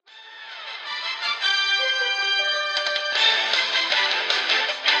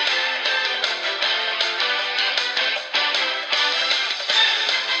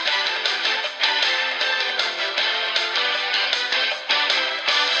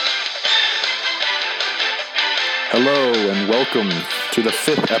Hello and welcome to the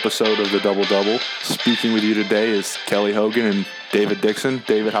fifth episode of the Double Double. Speaking with you today is Kelly Hogan and David Dixon.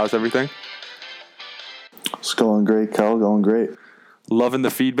 David, how's everything? It's going great, Kel. Going great. Loving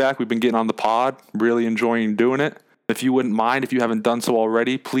the feedback we've been getting on the pod. Really enjoying doing it. If you wouldn't mind, if you haven't done so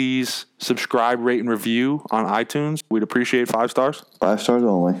already, please subscribe, rate, and review on iTunes. We'd appreciate 5 stars. 5 stars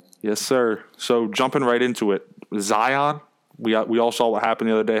only. Yes, sir. So jumping right into it, Zion. We all saw what happened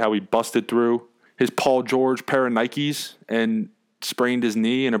the other day, how he busted through his Paul George pair of Nikes and sprained his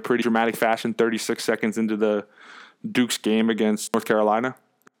knee in a pretty dramatic fashion 36 seconds into the Duke's game against North Carolina.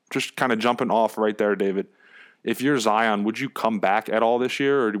 Just kind of jumping off right there, David. If you're Zion, would you come back at all this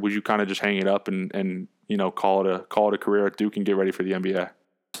year, or would you kind of just hang it up and call it a career at Duke and get ready for the NBA?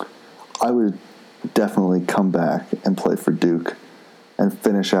 I would definitely come back and play for Duke and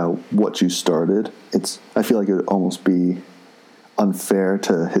finish out what you started. I feel like it would almost be unfair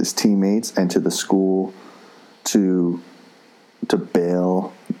to his teammates and to the school to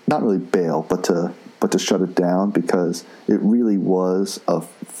bail, not really bail, but to shut it down, because it really was a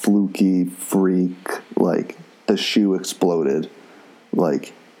fluky freak, like the shoe exploded.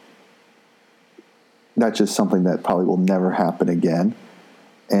 Like, that's just something that probably will never happen again.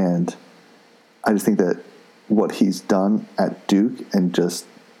 And I just think that what he's done at Duke and just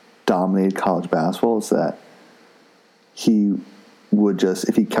dominated college basketball is that he would just,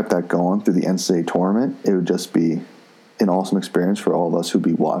 if he kept that going through the NCAA tournament, it would just be an awesome experience for all of us who'd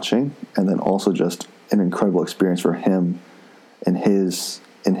be watching, and then also just an incredible experience for him in his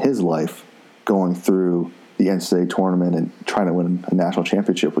life going through the NCAA tournament and trying to win a national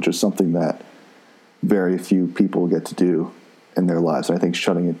championship, which is something that very few people get to do in their lives. And I think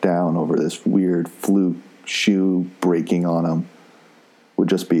shutting it down over this weird fluke shoe breaking on him would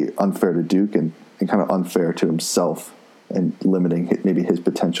just be unfair to Duke and kind of unfair to himself and limiting maybe his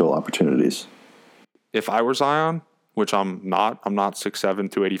potential opportunities. If I were Zion, which I'm not 6'7",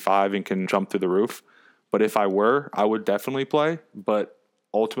 285 and can jump through the roof, but if I were, I would definitely play. But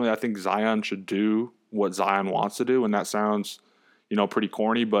ultimately, I think Zion should do what Zion wants to do, and that sounds, pretty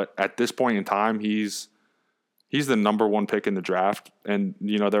corny, but at this point in time, he's the number one pick in the draft, and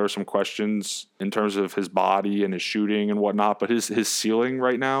there were some questions in terms of his body and his shooting and whatnot, but his ceiling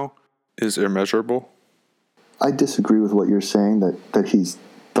right now is immeasurable. I disagree with what you're saying, that he's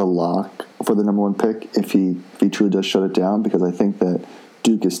the lock for the number one pick if he truly does shut it down, because I think that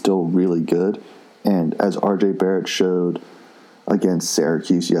Duke is still really good. And as RJ Barrett showed against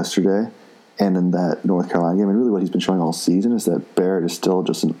Syracuse yesterday and in that North Carolina game, and really what he's been showing all season, is that Barrett is still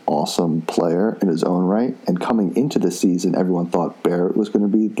just an awesome player in his own right. And coming into the season, everyone thought Barrett was going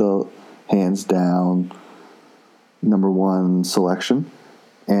to be the hands down number one selection.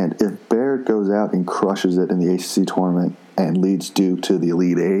 And if Barrett goes out and crushes it in the ACC tournament and leads Duke to the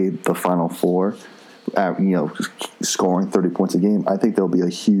Elite Eight, the Final Four, scoring 30 points a game, I think there'll be a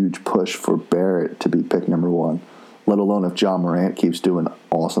huge push for Barrett to be picked number one, let alone if John Morant keeps doing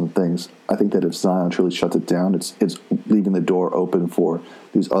awesome things. I think that if Zion truly shuts it down, it's leaving the door open for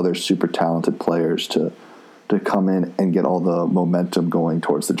these other super talented players to come in and get all the momentum going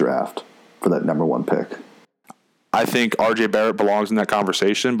towards the draft for that number one pick. I think RJ Barrett belongs in that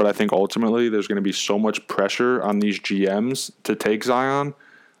conversation, but I think ultimately there's going to be so much pressure on these GMs to take Zion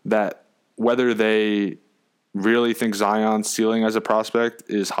that whether they really think Zion's ceiling as a prospect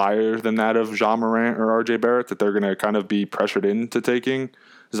is higher than that of John Morant or RJ Barrett, that they're going to kind of be pressured into taking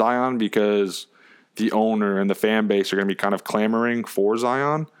Zion because the owner and the fan base are going to be kind of clamoring for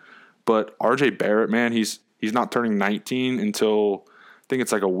Zion. But RJ Barrett, man, he's not turning 19 until I think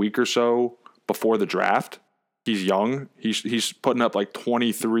it's like a week or so before the draft. He's young. He's putting up like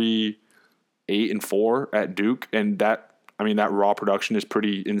 23, 8, and 4 at Duke, and that raw production is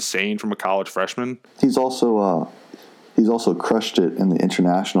pretty insane from a college freshman. He's also crushed it in the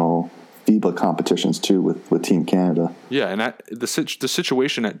international FIBA competitions too with Team Canada. Yeah, and the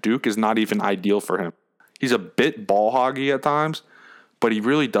situation at Duke is not even ideal for him. He's a bit ball hoggy at times, but he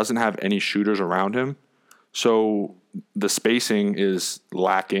really doesn't have any shooters around him. So the spacing is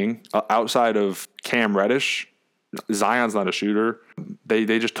lacking. Outside of Cam Reddish, Zion's not a shooter.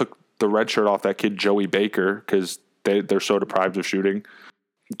 They just took the red shirt off that kid Joey Baker because they're so deprived of shooting.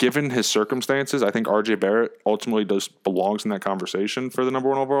 Given his circumstances, I think RJ Barrett ultimately belongs in that conversation for the number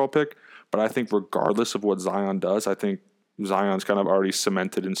one overall pick. But I think regardless of what Zion does, I think Zion's kind of already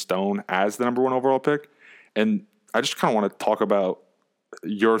cemented in stone as the number one overall pick. And I just kind of want to talk about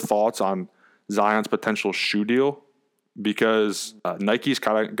your thoughts on Zion's potential shoe deal, because Nike's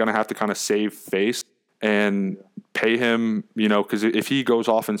kind of going to have to kind of save face and pay him, because if he goes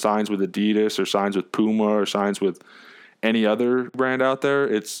off and signs with Adidas or signs with Puma or signs with any other brand out there,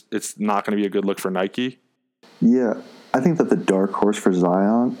 it's not going to be a good look for Nike. Yeah, I think that the dark horse for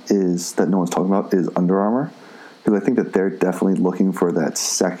Zion is that no one's talking about is Under Armour, because I think that they're definitely looking for that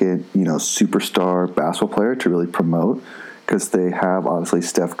second, superstar basketball player to really promote, because they have obviously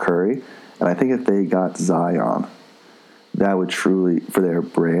Steph Curry, and I think if they got Zion, that would truly, for their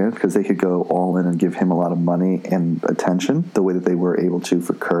brand, because they could go all in and give him a lot of money and attention the way that they were able to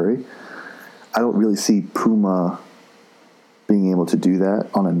for Curry. I don't really see Puma being able to do that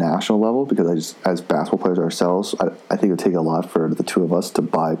on a national level, because as basketball players ourselves, I think it would take a lot for the two of us to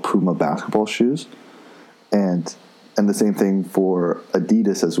buy Puma basketball shoes. And the same thing for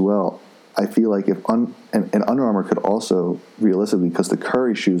Adidas as well. I feel like if and Under Armour could also, realistically, because the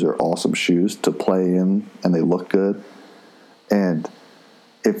Curry shoes are awesome shoes to play in and they look good. And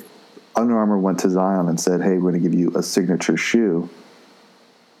if Under Armour went to Zion and said, hey, we're going to give you a signature shoe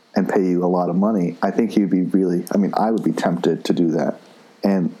and pay you a lot of money, I think he'd be really, I would be tempted to do that.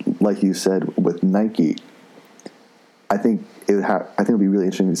 And like you said, with Nike, I think it would be really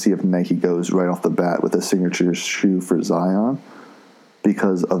interesting to see if Nike goes right off the bat with a signature shoe for Zion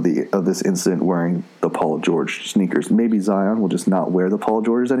because of this incident wearing the Paul George sneakers. Maybe Zion will just not wear the Paul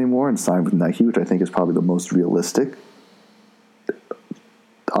Georges anymore and sign with Nike, which I think is probably the most realistic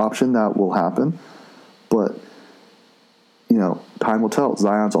option that will happen. But time will tell.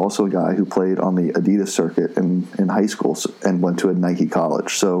 Zion's also a guy who played on the Adidas circuit in high school and went to a Nike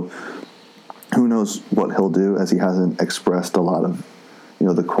college. So who knows what he'll do, as he hasn't expressed a lot of,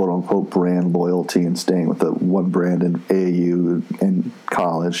 the quote-unquote brand loyalty and staying with the one brand in AAU and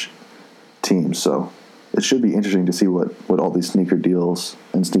college teams. So it should be interesting to see what all these sneaker deals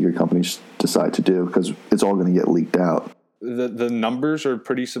and sneaker companies decide to do, because it's all going to get leaked out. The numbers are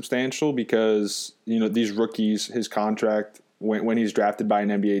pretty substantial because, these rookies, his contract, when he's drafted by an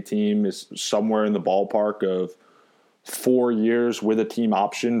NBA team, is somewhere in the ballpark of 4 years with a team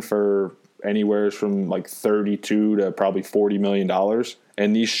option for anywhere from like $32 to probably $40 million.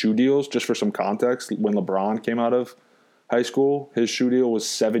 And these shoe deals, just for some context, when LeBron came out of high school, his shoe deal was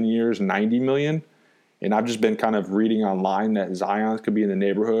 7 years, $90 million. And I've just been kind of reading online that Zion could be in the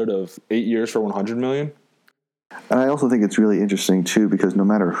neighborhood of 8 years for $100 million. And I also think it's really interesting, too, because no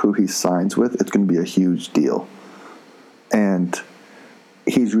matter who he signs with, it's going to be a huge deal. And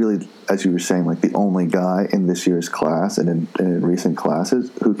he's really, as you were saying, like the only guy in this year's class and in recent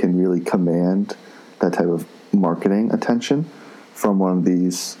classes who can really command that type of marketing attention from one of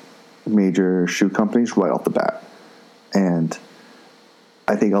these major shoe companies right off the bat. And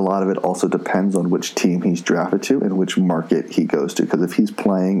I think a lot of it also depends on which team he's drafted to and which market he goes to. Because if he's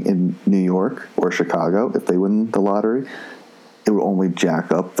playing in New York or Chicago, if they win the lottery, it will only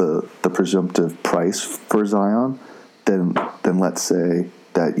jack up the presumptive price for Zion. Then let's say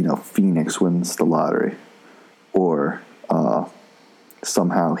that Phoenix wins the lottery, or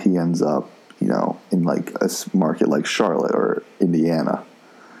somehow he ends up in like a market like Charlotte or Indiana.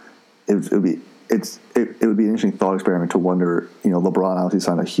 It would be an interesting thought experiment to wonder. LeBron obviously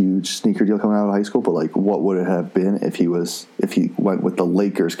signed a huge sneaker deal coming out of high school, but like, what would it have been if he went with the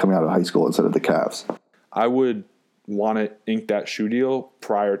Lakers coming out of high school instead of the Cavs? I would want to ink that shoe deal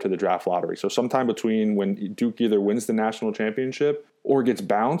prior to the draft lottery. So sometime between when Duke either wins the national championship or gets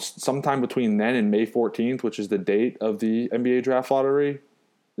bounced, sometime between then and May 14th, which is the date of the NBA draft lottery,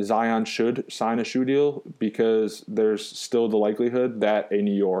 Zion should sign a shoe deal, because there's still the likelihood that a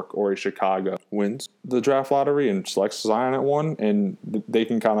New York or a Chicago wins the draft lottery and selects Zion at 1, and they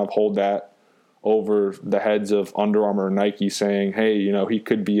can kind of hold that over the heads of Under Armour or Nike, saying, hey, he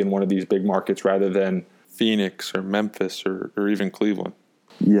could be in one of these big markets rather than Phoenix or Memphis or even Cleveland.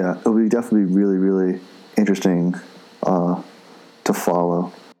 Yeah, it'll be definitely really, really interesting to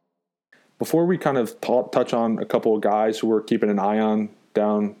follow. Before we kind of touch on a couple of guys who we're keeping an eye on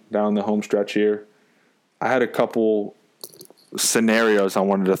down the home stretch here, I had a couple scenarios I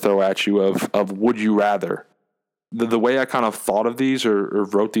wanted to throw at you of would you rather. The way I kind of thought of these or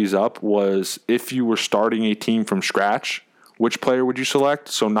wrote these up was, if you were starting a team from scratch, which player would you select?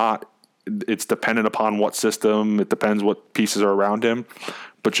 So it's dependent upon what system, it depends what pieces are around him.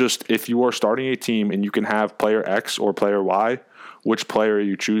 But just if you are starting a team and you can have player X or player Y, which player are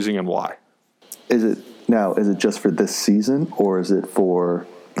you choosing and why? Is it just for this season, or is it for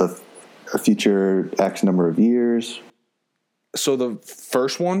a future X number of years? So the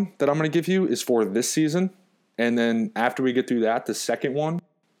first one that I'm going to give you is for this season. And then after we get through that, the second one,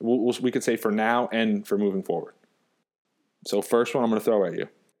 we could say for now and for moving forward. So first one I'm going to throw at you.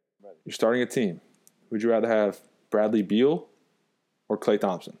 You're starting a team. Would you rather have Bradley Beal or Klay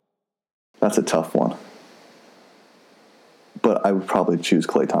Thompson? That's a tough one. But I would probably choose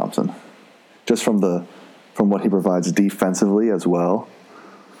Klay Thompson. Just from what he provides defensively as well.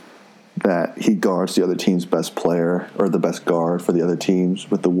 that he guards the other team's best player or the best guard for the other teams.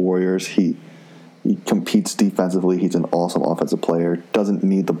 With the Warriors, he competes defensively. He's an awesome offensive player. Doesn't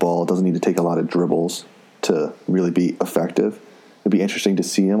need the ball. Doesn't need to take a lot of dribbles to really be effective. It'd be interesting to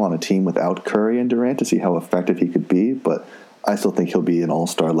see him on a team without Curry and Durant to see how effective he could be. But I still think he'll be an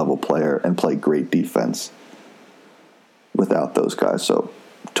all-star level player and play great defense without those guys. So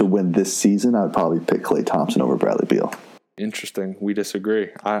to win this season, I would probably pick Klay Thompson over Bradley Beal. Interesting. We disagree.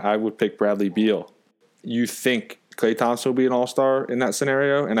 I would pick Bradley Beal. You think Klay Thompson will be an all-star in that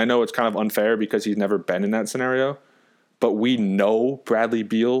scenario? And I know it's kind of unfair because he's never been in that scenario, but we know Bradley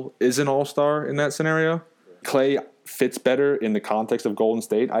Beal is an all-star in that scenario. Klay fits better in the context of Golden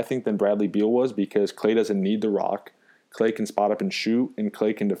State, I think, than Bradley Beal was because Klay doesn't need the rock. Klay can spot up and shoot, and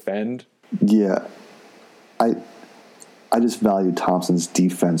Klay can defend. Yeah. I just value Thompson's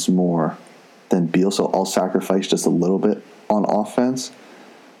defense more than Beal, so I'll sacrifice just a little bit on offense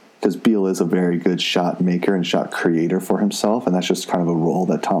because Beal is a very good shot maker and shot creator for himself, and that's just kind of a role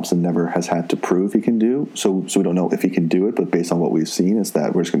that Thompson never has had to prove he can do. So we don't know if he can do it, but based on what we've seen is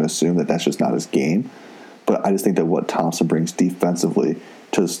that we're just going to assume that that's just not his game. But I just think that what Thompson brings defensively,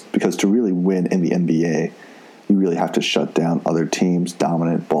 because to really win in the NBA, you really have to shut down other teams'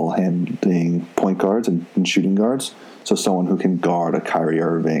 dominant ball-handling point guards and shooting guards. So someone who can guard a Kyrie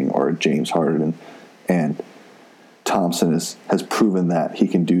Irving or a James Harden, and Thompson has proven that he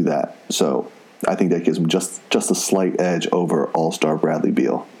can do that. So I think that gives him just a slight edge over All-Star Bradley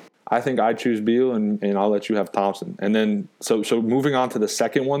Beal. I think I choose Beal, and I'll let you have Thompson. And then so moving on to the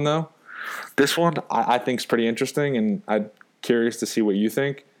second one, though. This one I think is pretty interesting, and I'm curious to see what you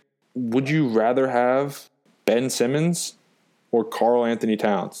think. Would you rather have Ben Simmons or Karl Anthony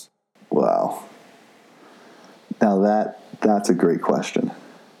Towns? Wow. Now that's a great question.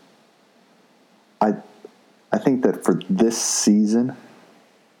 I think that for this season,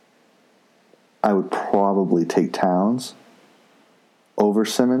 I would probably take Towns over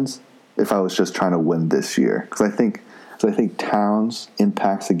Simmons if I was just trying to win this year. Because I think Towns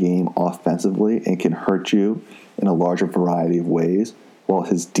impacts the game offensively and can hurt you in a larger variety of ways, while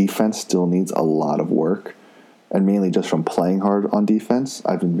his defense still needs a lot of work. And mainly just from playing hard on defense.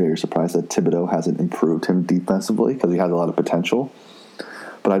 I've been very surprised that Thibodeau hasn't improved him defensively because he has a lot of potential.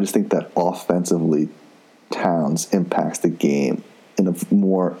 But I just think that offensively, Towns impacts the game in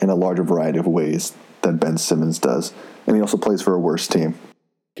a larger variety of ways than Ben Simmons does. And he also plays for a worse team.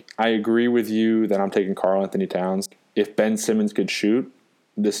 I agree with you that I'm taking Karl Anthony Towns. If Ben Simmons could shoot,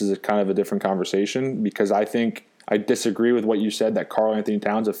 this is a kind of a different conversation because I think I disagree with what you said that Karl Anthony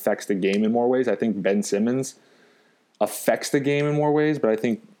Towns affects the game in more ways. I think Ben Simmons affects the game in more ways, but I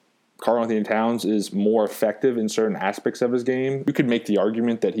think Karl Anthony Towns is more effective in certain aspects of his game. You could make the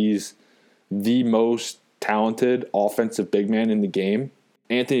argument that he's the most talented offensive big man in the game.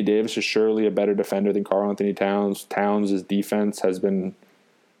 Anthony Davis is surely a better defender than Karl Anthony Towns. Towns' defense has been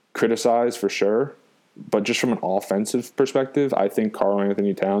criticized for sure, but just from an offensive perspective, I think Karl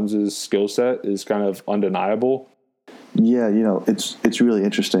Anthony Towns' skill set is kind of undeniable. Yeah, it's really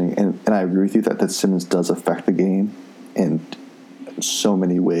interesting, and I agree with you that Simmons does affect the game in so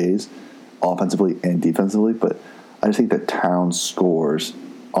many ways, offensively and defensively, but I just think that Towns scores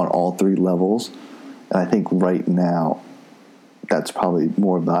on all three levels, and I think right now that's probably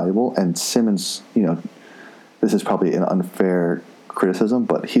more valuable. And Simmons, this is probably an unfair criticism,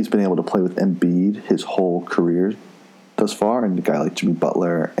 but he's been able to play with Embiid his whole career thus far, and a guy like Jimmy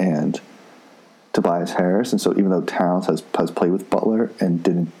Butler and Tobias Harris. And so even though Towns has played with Butler and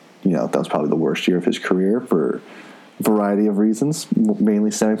didn't, that was probably the worst year of his career for a variety of reasons,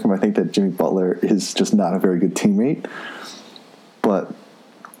 mainly stemming from I think that Jimmy Butler is just not a very good teammate. But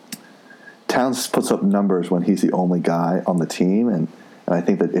Towns puts up numbers when he's the only guy on the team, and I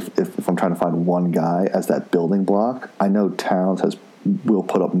think that if I'm trying to find one guy as that building block, I know Towns will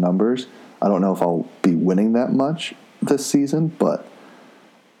put up numbers. I don't know if I'll be winning that much this season, but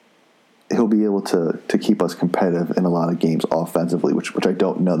he'll be able to keep us competitive in a lot of games offensively, which I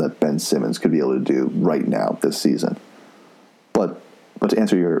don't know that Ben Simmons could be able to do right now this season. But to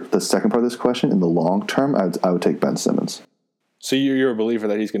answer the second part of this question, in the long term, I would take Ben Simmons. So you're a believer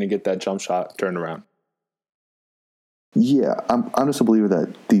that he's going to get that jump shot turned around? Yeah, I'm just a believer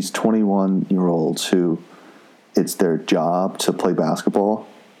that these 21-year-olds who it's their job to play basketball,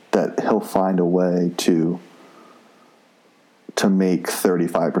 that he'll find a way to make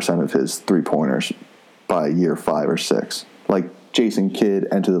 35% of his three-pointers by year 5 or 6. Like Jason Kidd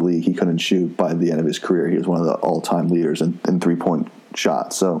entered the league, he couldn't shoot. By the end of his career, he was one of the all-time leaders in three-point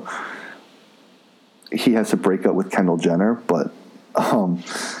shots. So he has to break up with Kendall Jenner, but I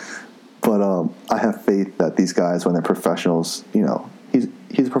have faith that these guys, when they're professionals,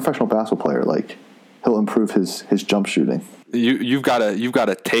 he's he's a professional basketball player. Like, he'll improve his jump shooting. You've got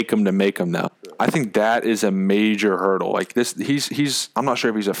to take him to make him though. I think that is a major hurdle. Like this, he's I'm not sure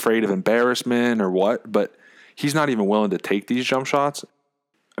if he's afraid of embarrassment or what, but he's not even willing to take these jump shots.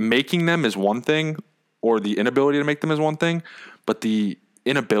 Making them is one thing, or the inability to make them is one thing, but the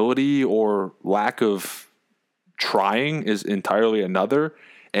inability or lack of trying is entirely another.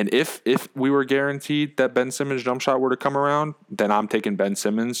 And if we were guaranteed that Ben Simmons' jump shot were to come around, then I'm taking Ben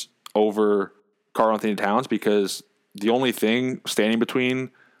Simmons over Karl Anthony Towns, because the only thing standing between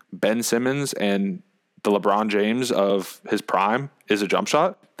Ben Simmons and the LeBron James of his prime is a jump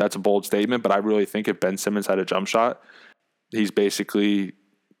shot. That's a bold statement, but I really think if Ben Simmons had a jump shot, he's basically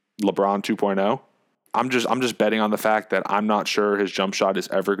LeBron 2.0. I'm just betting on the fact that I'm not sure his jump shot is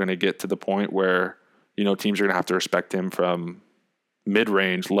ever going to get to the point where, teams are going to have to respect him from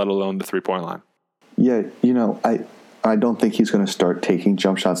mid-range, let alone the three-point line. Yeah, I don't think he's going to start taking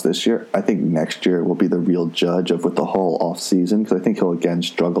jump shots this year. I think next year will be the real judge of with the whole offseason, because I think he'll again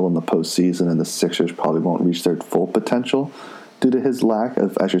struggle in the postseason, and the Sixers probably won't reach their full potential due to his lack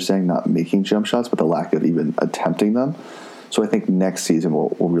of, as you're saying, not making jump shots, but the lack of even attempting them. So I think next season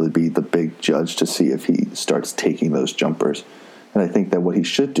will really be the big judge to see if he starts taking those jumpers. And I think that what he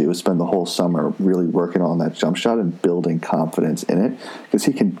should do is spend the whole summer really working on that jump shot and building confidence in it, because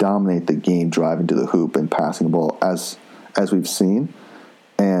he can dominate the game driving to the hoop and passing the ball as we've seen.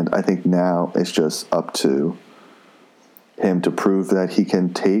 And I think now it's just up to him to prove that he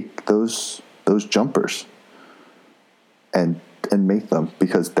can take those jumpers and make them,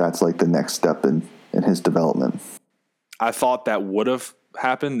 because that's like the next step in his development. I thought that would have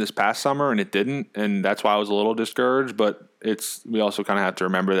happened this past summer, and it didn't, and that's why I was a little discouraged. But we also kind of have to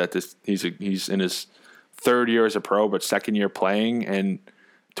remember that he's in his third year as a pro, but second year playing, and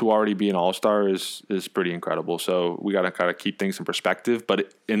to already be an all-star is pretty incredible. So we got to kind of keep things in perspective.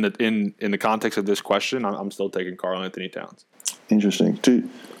 But in the context of this question, I'm still taking Karl Anthony Towns. Interesting.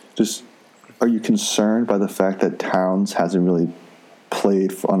 Are you concerned by the fact that Towns hasn't really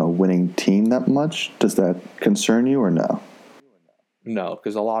played on a winning team that much? Does that concern you or no? No,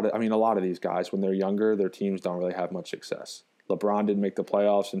 because a lot of these guys, when they're younger, their teams don't really have much success. LeBron didn't make the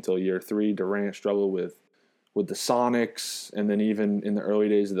playoffs until year 3. Durant struggled with the Sonics, and then even in the early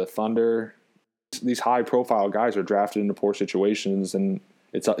days of the Thunder. These high-profile guys are drafted into poor situations, and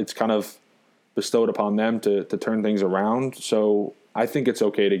it's kind of bestowed upon them to turn things around. So I think it's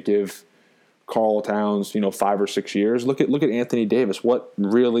okay to give Karl Towns, 5 or 6 years. Look at Anthony Davis. What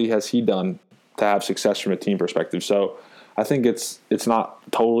really has he done to have success from a team perspective? So I think it's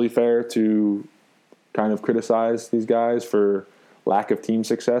not totally fair to kind of criticize these guys for lack of team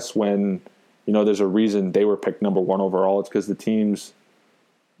success when, there's a reason they were picked number 1 overall. It's because the teams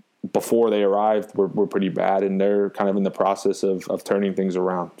before they arrived were pretty bad, and they're kind of in the process of turning things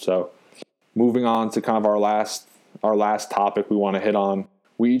around. So moving on to kind of our last topic we want to hit on.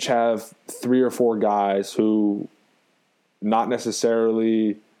 We each have 3 or 4 guys who not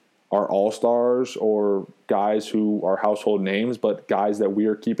necessarily are all-stars or guys who are household names, but guys that we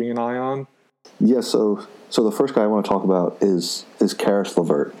are keeping an eye on. Yeah, so the first guy I want to talk about is Karis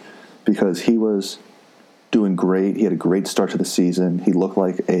LeVert, because he was doing great. He had a great start to the season. He looked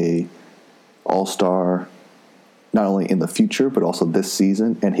like a all-star not only in the future but also this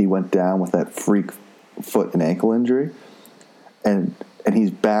season, and he went down with that freak foot and ankle injury. And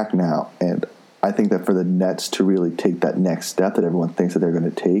he's back now, and I think that for the Nets to really take that next step that everyone thinks that they're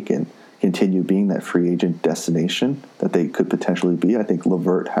going to take and continue being that free agent destination that they could potentially be, I think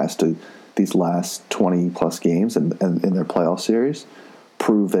LeVert has to, these last 20-plus games and in their playoff series,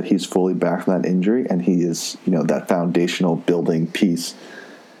 prove that he's fully back from that injury, and he is, that foundational building piece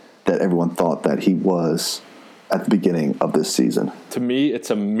that everyone thought that he was at the beginning of this season. To me, it's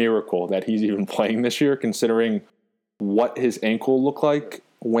a miracle that he's even playing this year, considering what his ankle looked like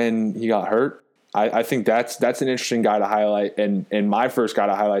when he got hurt. I think that's an interesting guy to highlight, and my first guy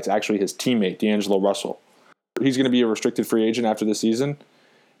to highlight is actually his teammate, D'Angelo Russell. He's going to be a restricted free agent after the season,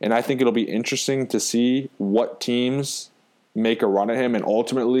 and I think it'll be interesting to see what teams make a run at him, and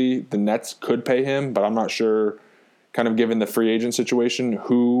ultimately the Nets could pay him, but I'm not sure, kind of given the free agent situation,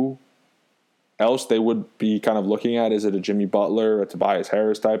 who else they would be kind of looking at. Is it a Jimmy Butler, a Tobias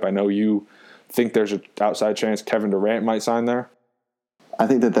Harris type? I know you think there's an outside chance Kevin Durant might sign there. I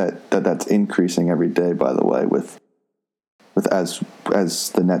think that's increasing every day, by the way, with as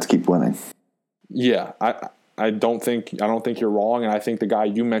the Nets keep winning. Yeah, I don't think you're wrong, and I think the guy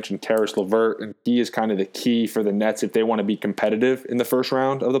you mentioned, Karis LeVert, and he is kind of the key for the Nets if they want to be competitive in the first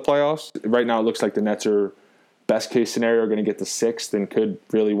round of the playoffs. Right now, it looks like the Nets are, best case scenario, going to get to 6th and could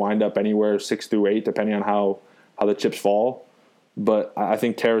really wind up anywhere 6 through 8, depending on how the chips fall. But I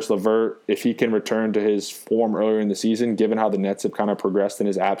think Karis LeVert, if he can return to his form earlier in the season, given how the Nets have kind of progressed in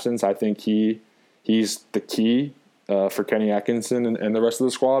his absence, I think he's the key for Kenny Atkinson and the rest of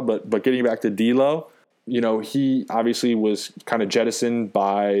the squad. But getting back to D'Lo, he obviously was kind of jettisoned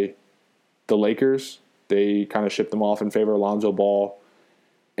by the Lakers. They kind of shipped him off in favor of Lonzo Ball.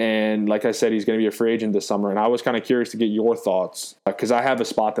 And like I said, he's going to be a free agent this summer. And I was kind of curious to get your thoughts because I have a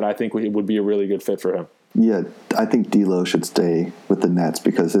spot that I think would be a really good fit for him. Yeah, I think D'Lo should stay with the Nets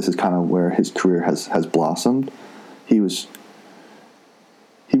because this is kind of where his career has blossomed. He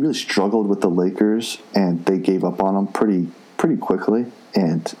really struggled with the Lakers, and they gave up on him pretty quickly.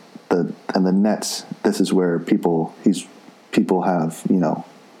 And the Nets, this is where people have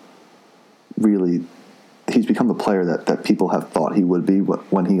really, he's become the player that people have thought he would be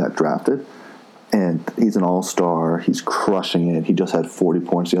when he got drafted. And he's an all-star. He's crushing it. He just had 40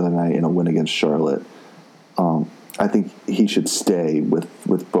 points the other night in a win against Charlotte. I think he should stay with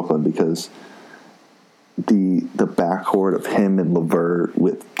Brooklyn because the backcourt of him and LeVert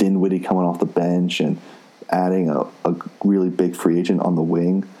with Dinwiddie coming off the bench and adding a really big free agent on the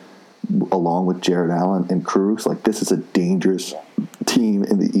wing along with Jared Allen and Cruz, like this is a dangerous team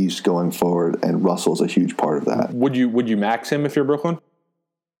in the East going forward, and Russell's a huge part of that. Would you max him if you're Brooklyn?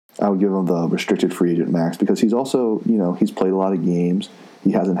 I would give him the restricted free agent max because he's also, he's played a lot of games.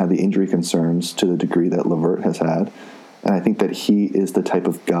 He hasn't had the injury concerns to the degree that LeVert has had. And I think that he is the type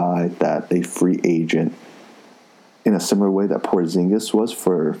of guy that a free agent, in a similar way that Porzingis was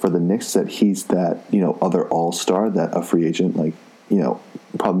for the Knicks, that he's that, other all-star that a free agent,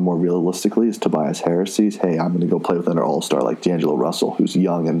 probably more realistically is Tobias Harris sees, hey, I'm going to go play with another all-star like D'Angelo Russell, who's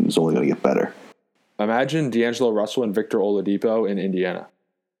young and is only going to get better. Imagine D'Angelo Russell and Victor Oladipo in Indiana.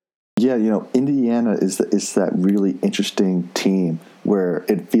 Yeah, Indiana is that really interesting team where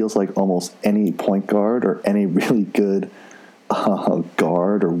it feels like almost any point guard or any really good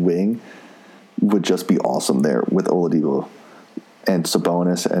guard or wing would just be awesome there with Oladipo and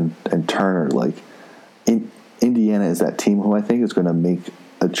Sabonis and Turner. Like, Indiana is that team who I think is going to make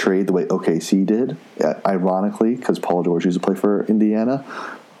a trade the way OKC did, ironically, because Paul George used to play for Indiana.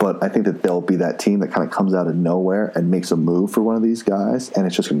 But I think that they'll be that team that kind of comes out of nowhere and makes a move for one of these guys, and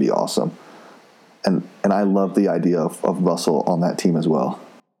it's just going to be awesome. And I love the idea of Russell on that team as well.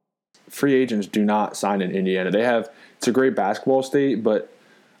 Free agents do not sign in Indiana. It's a great basketball state, but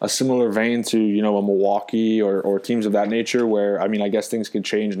a similar vein to, a Milwaukee or teams of that nature where, I guess things could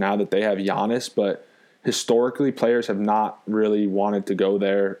change now that they have Giannis, but historically players have not really wanted to go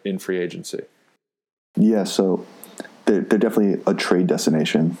there in free agency. Yeah, so they're definitely a trade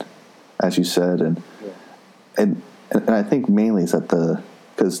destination, as you said, and I think mainly is that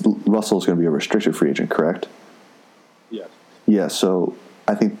because Russell's going to be a restricted free agent, correct? Yes. Yeah, so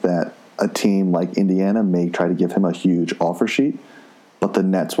I think that a team like Indiana may try to give him a huge offer sheet, but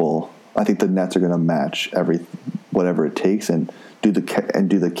I think the Nets are going to match whatever it takes and do the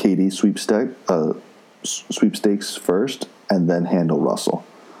KD sweepstakes first, and then handle Russell.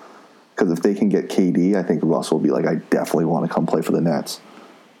 Because if they can get KD, I think Russell will be like, I definitely want to come play for the Nets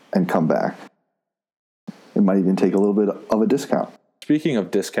and come back. It might even take a little bit of a discount. Speaking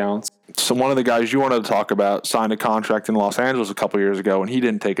of discounts, so one of the guys you wanted to talk about signed a contract in Los Angeles a couple years ago, and he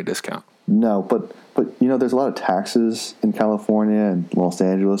didn't take a discount. No, but there's a lot of taxes in California and Los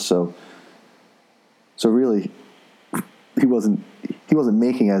Angeles, so really he wasn't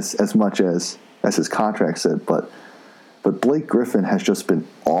making as much as his contract said, but Blake Griffin has just been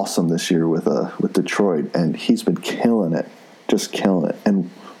awesome this year with Detroit, and he's been killing it, just killing it. And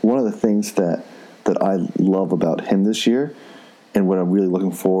one of the things that I love about him this year, and what I'm really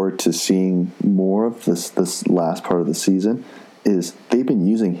looking forward to seeing more of this last part of the season, is they've been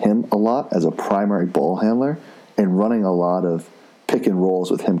using him a lot as a primary ball handler and running a lot of pick and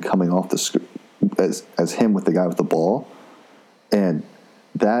rolls with him coming off the screen as him with the guy with the ball, and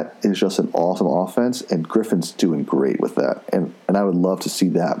that is just an awesome offense, and Griffin's doing great with that. And I would love to see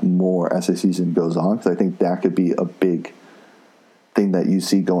that more as the season goes on, because I think that could be a big thing that you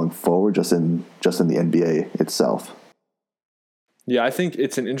see going forward just in the NBA itself. Yeah, I think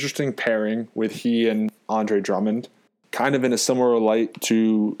it's an interesting pairing with he and Andre Drummond, kind of in a similar light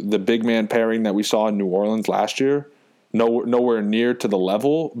to the big man pairing that we saw in New Orleans last year. Nowhere near to the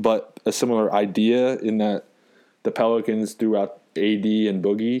level, but a similar idea in that the Pelicans threw out AD and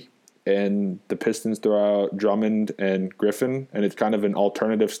Boogie, and the Pistons threw out Drummond and Griffin, and it's kind of an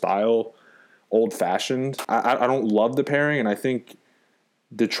alternative style, old-fashioned. I don't love the pairing, and I think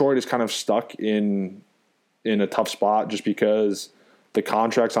Detroit is kind of stuck in a tough spot just because the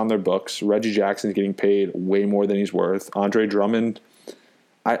contract's on their books. Reggie Jackson's getting paid way more than he's worth. Andre Drummond,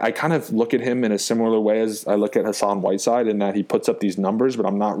 I kind of look at him in a similar way as I look at Hassan Whiteside, in that he puts up these numbers, but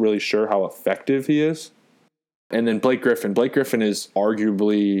I'm not really sure how effective he is. And then Blake Griffin. Blake Griffin is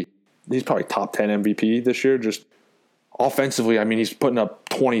arguably, he's probably top 10 MVP this year. Just offensively, I mean, he's putting up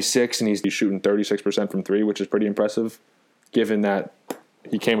 26 and he's shooting 36% from three, which is pretty impressive, given that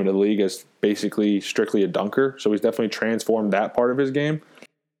he came into the league as basically strictly a dunker. So he's definitely transformed that part of his game.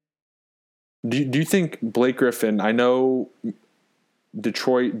 Do you think Blake Griffin, I know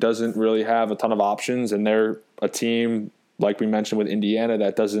Detroit doesn't really have a ton of options, and they're a team, like we mentioned with Indiana,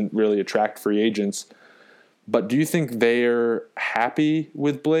 that doesn't really attract free agents. But do you think they're happy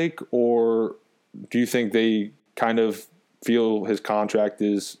with Blake, or do you think they kind of feel his contract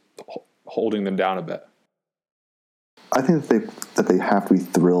is holding them down a bit? I think that they have to be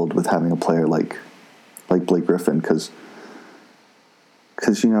thrilled with having a player like Blake Griffin, because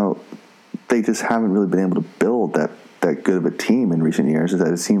they just haven't really been able to build that good of a team in recent years. Is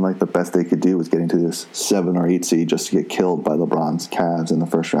that it seemed like the best they could do was getting to this 7 or 8 seed just to get killed by LeBron's Cavs in the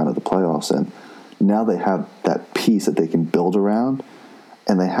first round of the playoffs. And now they have that piece that they can build around,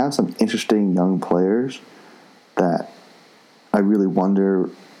 and they have some interesting young players that I really wonder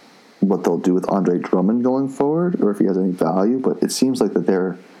what they'll do with Andre Drummond going forward, or if he has any value. But it seems like that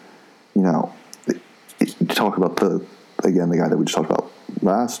they're, talk about the guy that we just talked about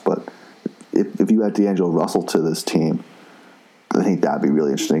last, but if you add D'Angelo Russell to this team, I think that'd be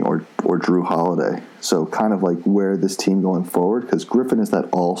really interesting, or Drew Holiday. So kind of like where this team going forward, because Griffin is that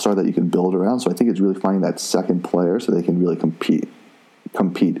all-star that you can build around. So I think it's really finding that second player so they can really compete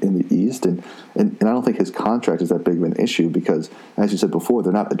in the East. And I don't think his contract is that big of an issue because, as you said before,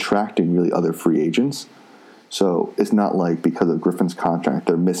 they're not attracting really other free agents. So it's not like because of Griffin's contract,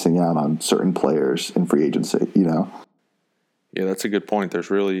 they're missing out on certain players in free agency, Yeah, that's a good point.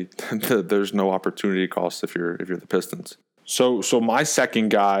 There's no opportunity cost if you're the Pistons. So my second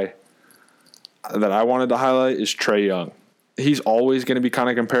guy that I wanted to highlight is Trae Young. He's always going to be kind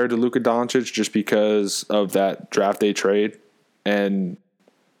of compared to Luka Doncic just because of that draft day trade. And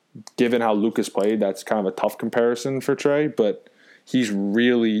given how Luka's played, that's kind of a tough comparison for Trae. But he's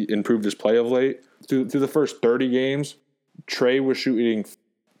really improved his play of late. Through the first 30 games, Trae was shooting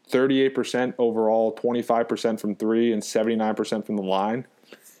 38% overall, 25% from three, and 79% from the line.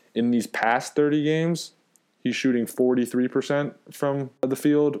 In these past 30 games, he's shooting 43% from the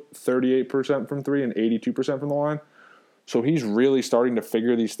field, 38% from three, and 82% from the line. So he's really starting to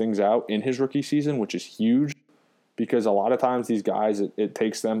figure these things out in his rookie season, which is huge because a lot of times these guys, it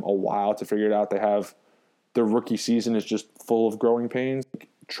takes them a while to figure it out. Their rookie season is just full of growing pains.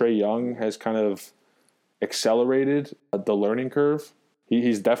 Trae Young has kind of accelerated the learning curve.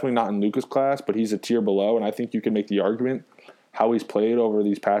 He's definitely not in Luka's class, but he's a tier below, and I think you can make the argument how he's played over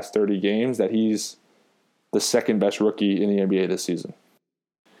these past 30 games that he's the second best rookie in the NBA this season.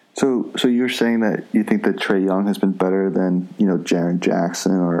 So you're saying that you think that Trae Young has been better than, Jaren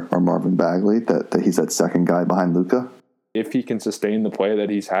Jackson or Marvin Bagley, that he's that second guy behind Luka? If he can sustain the play that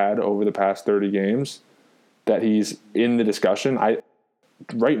he's had over the past 30 games, that he's in the discussion.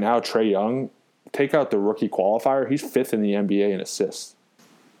 Right now, Trae Young, take out the rookie qualifier, he's fifth in the NBA in assists.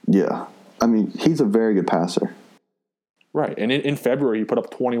 Yeah. I mean, he's a very good passer. Right. And in February, he put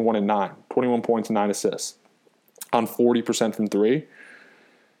up 21 points and 9 assists on 40% from three.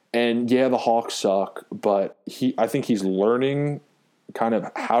 And yeah, the Hawks suck, but I think he's learning kind of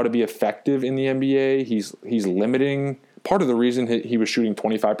how to be effective in the NBA. He's limiting. Part of the reason he was shooting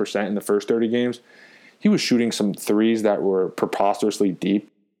 25% in the first 30 games, he was shooting some threes that were preposterously deep.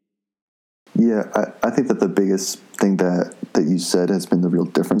 Yeah, I think that the biggest thing that you said has been the real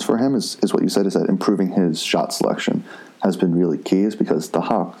difference for him is what you said, is that improving his shot selection has been really key, is because the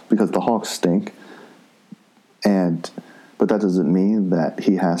Hawks stink, but that doesn't mean that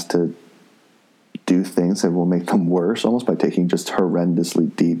he has to do things that will make them worse, almost by taking just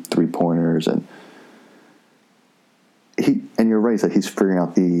horrendously deep 3-pointers. And you're right that he's figuring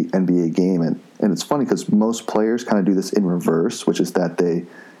out the NBA game, and it's funny because most players kind of do this in reverse, which is that they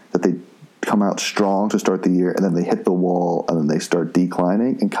come out strong to start the year, and then they hit the wall, and then they start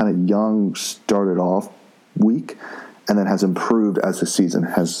declining. And kind of Young started off weak, and then has improved as the season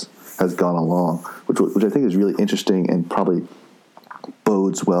has gone along, which I think is really interesting and probably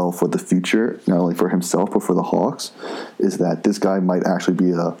bodes well for the future, not only for himself but for the Hawks, is that this guy might actually be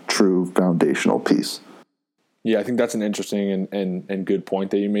a true foundational piece. Yeah, I think that's an interesting and good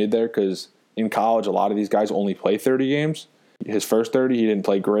point that you made there, because in college, a lot of these guys only play 30 games. His first 30, he didn't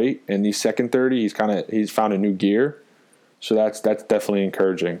play great, and these second 30, he's found a new gear. So that's definitely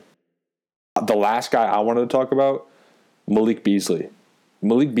encouraging. The last guy I wanted to talk about, Malik Beasley.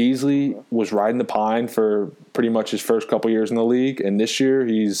 Malik Beasley was riding the pine for pretty much his first couple years in the league, and this year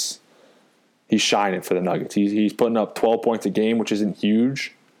he's shining for the Nuggets. He's putting up 12 points a game, which isn't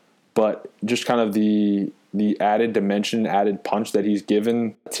huge, but just kind of the added dimension, added punch that he's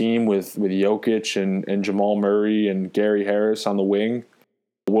given the team with Jokic and Jamal Murray and Gary Harris on the wing.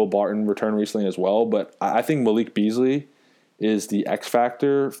 Will Barton returned recently as well, but I think Malik Beasley is the X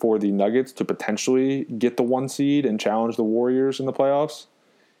factor for the Nuggets to potentially get the 1 seed and challenge the Warriors in the playoffs.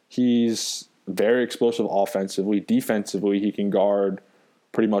 He's very explosive offensively. Defensively, he can guard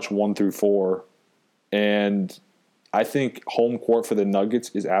pretty much 1 through 4. And I think home court for the Nuggets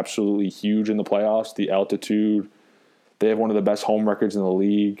is absolutely huge in the playoffs. The altitude, they have one of the best home records in the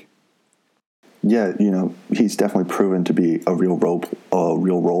league. Yeah, he's definitely proven to be a real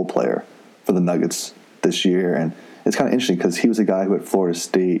role player for the Nuggets this year. And it's kind of interesting because he was a guy who at Florida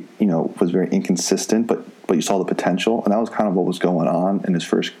State, was very inconsistent, but you saw the potential, and that was kind of what was going on in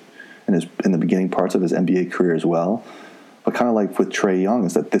in the beginning parts of his NBA career as well. But kind of like with Trae Young,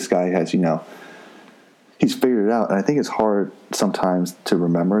 is that this guy has, he's figured it out, and I think it's hard sometimes to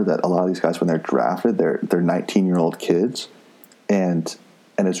remember that a lot of these guys, when they're drafted, they're 19-year-old kids, and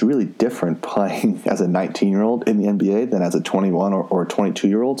it's really different playing as a 19-year-old in the NBA than as a 21 or a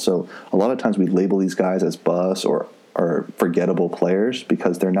 22-year-old. So a lot of times we label these guys as bust or forgettable players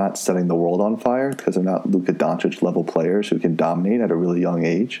because they're not setting the world on fire, because they're not Luka Doncic level players who can dominate at a really young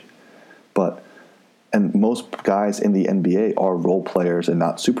age. And most guys in the NBA are role players and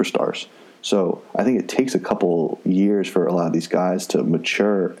not superstars. So I think it takes a couple years for a lot of these guys to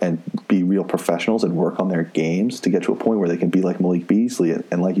mature and be real professionals and work on their games to get to a point where they can be like Malik Beasley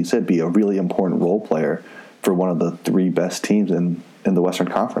and like you said, be a really important role player for one of the 3 best teams in the Western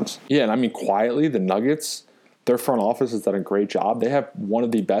Conference. Yeah, and I mean, quietly, the Nuggets, their front office has done a great job. They have one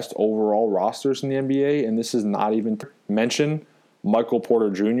of the best overall rosters in the NBA, and this is not even to mention Michael Porter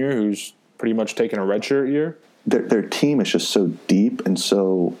Jr., who's pretty much taken a redshirt year. Their team is just so deep and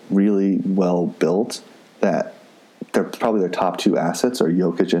so really well built that they're probably their top 2 assets are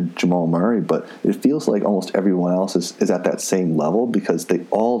Jokic and Jamal Murray, but it feels like almost everyone else is at that same level because they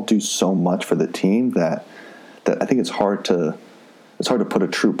all do so much for the team that I think it's hard to put a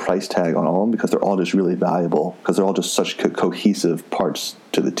true price tag on all of them because they're all just really valuable because they're all just such cohesive parts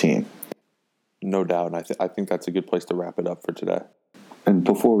to the team. No doubt, and I think that's a good place to wrap it up for today. And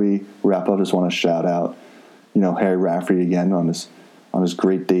before we wrap up, I just want to shout out Harry Rafferty again on his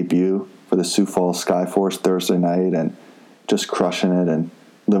great debut for the Sioux Falls Skyforce Thursday night and just crushing it and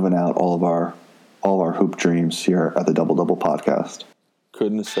living out all of our hoop dreams here at the Double Double podcast.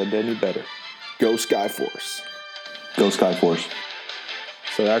 Couldn't have said any better. Go Skyforce. Go Skyforce.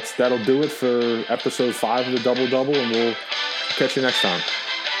 So that'll do it for episode 5 of the Double Double, and we'll catch you next time.